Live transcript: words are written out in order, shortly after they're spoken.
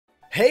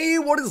Hey,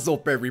 what is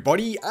up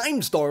everybody?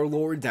 I'm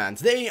Starlord and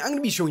today I'm going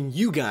to be showing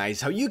you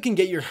guys how you can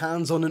get your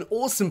hands on an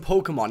awesome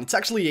Pokemon. It's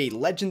actually a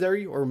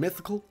legendary or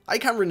mythical, I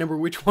can't remember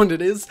which one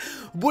it is,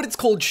 but it's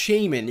called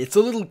SHAYMIN. It's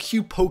a little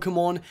cute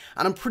Pokemon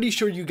and I'm pretty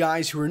sure you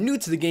guys who are new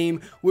to the game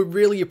would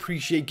really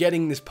appreciate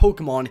getting this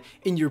Pokemon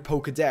in your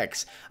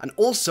Pokedex. And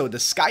also the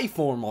sky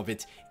form of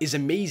it is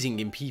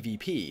amazing in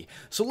PvP.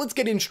 So let's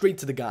get in straight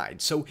to the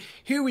guide. So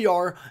here we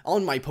are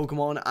on my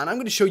Pokemon and I'm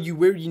going to show you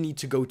where you need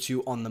to go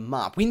to on the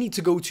map. We need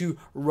to go to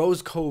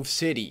Rose Cove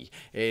City,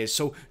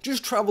 so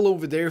just travel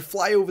over there,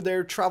 fly over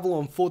there, travel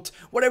on foot,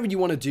 whatever you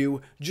want to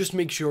do, just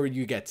make sure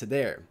you get to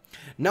there.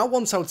 Now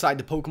once outside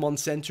the Pokemon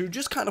Center,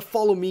 just kind of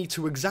follow me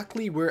to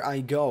exactly where I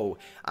go,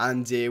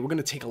 and we're going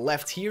to take a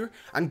left here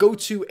and go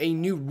to a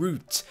new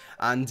route,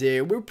 and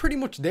we're pretty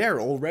much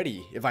there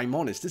already, if I'm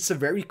honest. It's a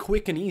very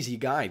quick and easy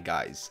guide,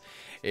 guys.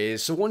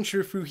 So once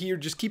you're through here,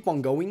 just keep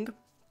on going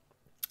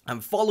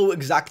and follow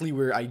exactly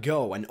where I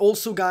go. And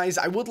also guys,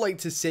 I would like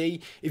to say,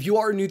 if you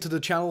are new to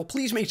the channel,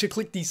 please make sure to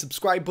click the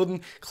subscribe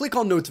button, click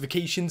on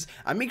notifications,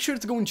 and make sure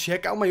to go and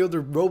check out my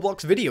other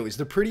Roblox videos.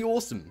 They're pretty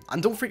awesome.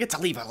 And don't forget to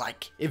leave a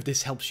like if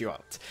this helps you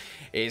out.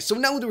 So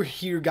now that we're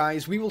here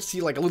guys, we will see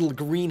like a little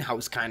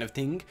greenhouse kind of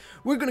thing.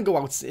 We're gonna go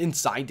out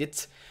inside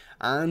it.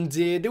 And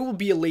there will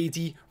be a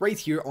lady right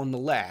here on the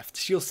left.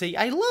 She'll say,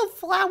 "I love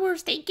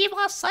flowers, they give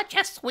off such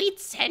a sweet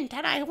scent,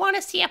 and I want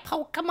to see a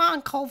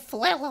Pokemon called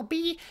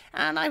Floette,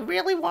 and I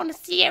really want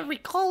to see every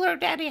color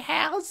that it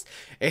has."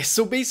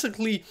 So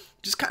basically,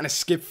 just kind of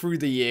skip through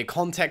the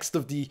context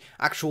of the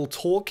actual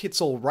talk,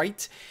 it's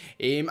alright.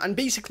 And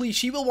basically,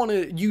 she will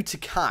want you to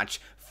catch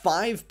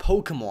 5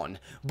 Pokemon,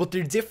 but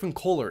they're different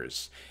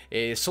colors.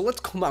 So let's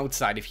come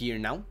outside of here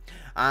now.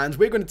 And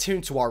we're going to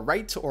turn to our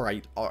right, or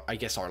I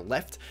guess our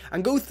left,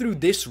 and go through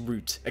this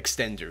route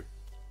extender.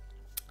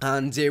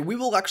 And we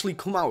will actually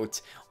come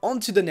out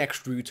onto the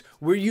next route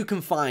where you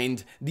can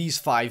find these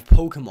 5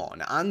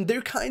 Pokemon. And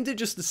they're kind of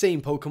just the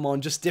same Pokemon,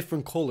 just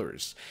different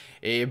colors.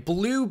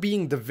 Blue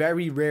being the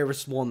very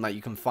rarest one that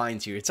you can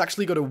find here. It's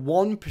actually got a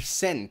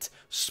 1%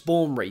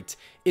 spawn rate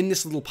in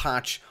this little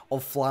patch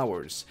of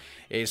flowers.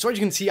 So as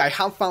you can see, I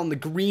have found the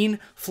green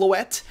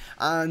Floette.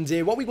 And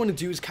what we want to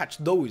do is catch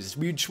those.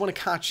 We just want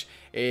to catch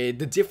the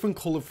different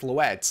colored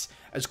Floettes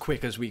as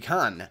quick as we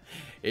can.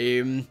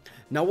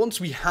 Now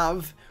once we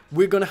have,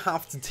 we're going to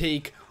have to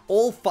take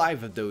all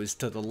 5 of those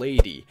to the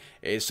lady.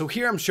 So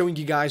here I'm showing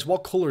you guys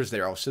what colors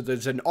there are. So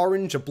there's an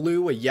orange, a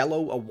blue, a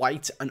yellow, a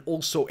white, and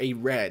also a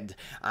red.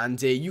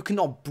 And you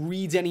cannot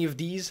breed any of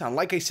these. And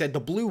like I said, the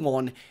blue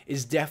one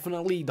is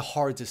definitely the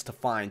hardest to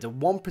find. A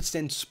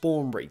 1%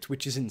 spawn rate,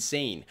 which is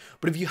insane.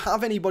 But if you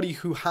have anybody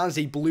who has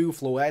a blue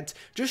Floette,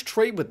 just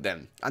trade with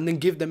them and then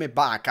give them it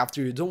back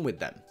after you're done with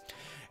them.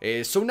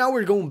 So now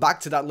we're going back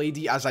to that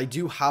lady, as I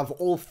do have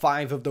all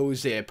 5 of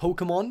those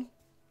Pokemon.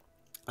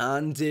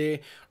 And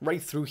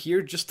right through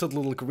here, just to the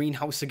little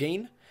greenhouse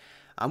again.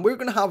 And we're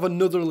going to have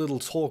another little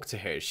talk to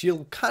her.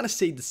 She'll kind of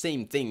say the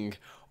same thing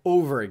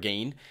over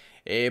again.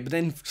 But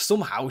then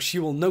somehow she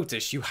will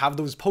notice you have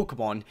those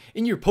Pokemon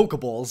in your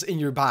Pokeballs in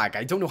your bag.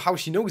 I don't know how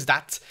she knows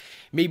that.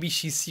 Maybe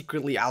she's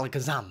secretly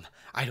Alakazam.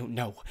 I don't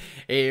know.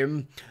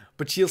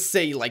 But she'll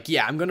say like,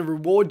 yeah, I'm going to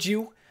reward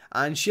you.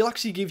 And she'll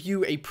actually give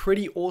you a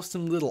pretty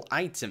awesome little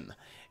item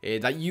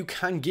that you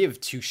can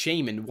give to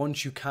SHAYMIN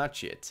once you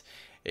catch it.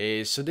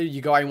 So there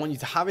you go, I want you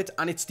to have it,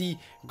 and it's the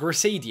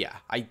Grasadia,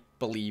 I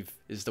believe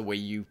is the way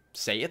you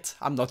say it.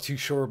 I'm not too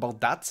sure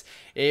about that.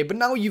 But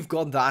now you've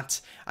got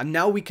that, and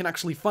now we can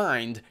actually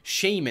find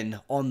SHAYMIN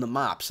on the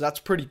map, so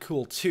that's pretty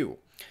cool too.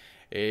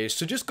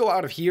 So just go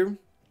out of here,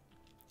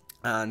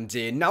 and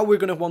now we're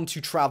going to want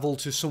to travel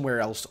to somewhere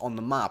else on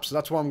the map, so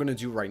that's what I'm going to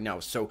do right now.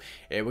 So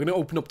we're going to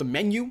open up the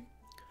menu,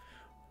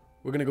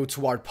 we're going to go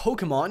to our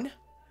Pokemon,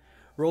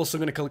 we're also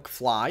going to click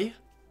Fly.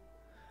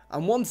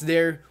 And once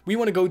there, we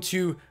want to go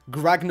to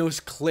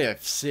Gragnos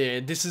Cliffs.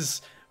 This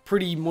is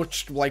pretty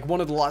much like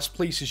one of the last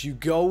places you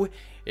go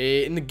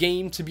in the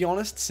game, to be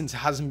honest, since it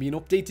hasn't been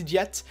updated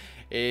yet.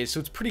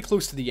 So it's pretty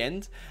close to the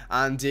end.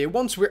 And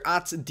once we're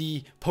at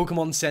the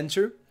Pokemon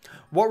Center,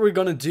 what we're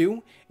going to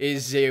do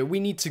is we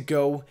need to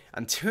go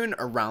and turn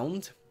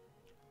around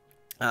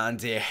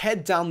and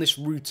head down this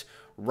route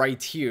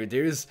right here.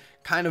 There's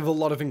kind of a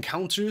lot of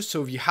encounters,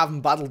 so if you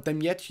haven't battled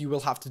them yet, you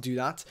will have to do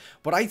that.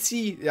 But I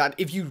see that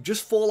if you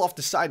just fall off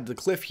the side of the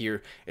cliff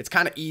here, it's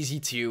kind of easy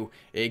to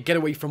get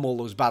away from all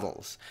those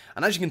battles.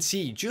 And as you can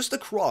see, just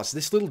across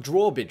this little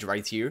drawbridge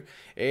right here,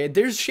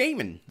 there's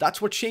SHAYMIN.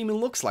 That's what SHAYMIN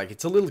looks like.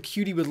 It's a little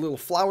cutie with a little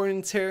flower in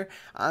its hair,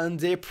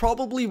 and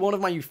probably one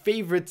of my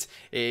favorite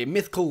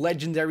mythical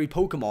legendary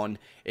Pokemon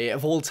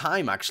of all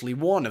time, actually.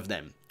 One of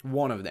them.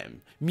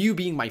 Mew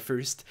being my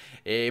first,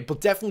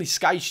 but definitely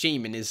Sky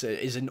SHAYMIN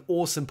is an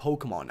awesome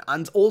Pokemon.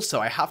 And also,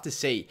 I have to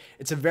say,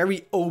 it's a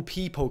very OP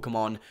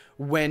Pokemon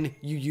when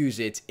you use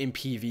it in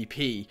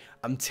PvP.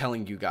 I'm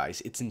telling you guys,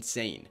 it's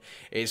insane.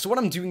 So what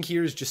I'm doing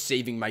here is just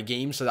saving my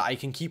game so that I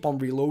can keep on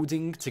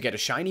reloading to get a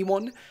shiny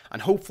one,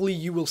 and hopefully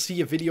you will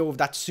see a video of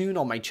that soon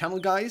on my channel,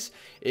 guys,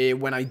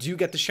 when I do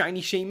get the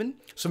shiny SHAYMIN.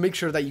 So make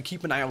sure that you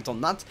keep an eye out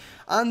on that.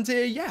 And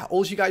yeah,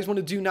 all you guys want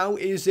to do now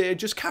is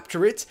just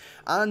capture it,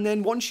 and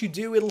then once you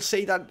do, it'll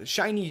say that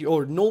shiny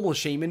or normal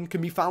SHAYMIN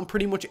can be found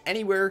pretty much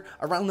anywhere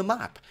around the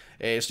map,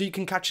 so you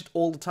can catch it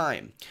all the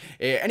time.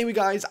 Anyway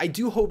guys, I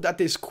do hope that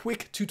this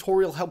quick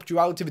tutorial helped you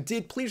out. If it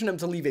did, please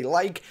remember to leave a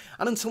like,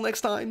 and until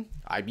next time,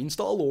 I've been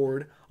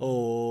StarLord.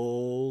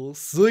 Oh,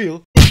 see ya.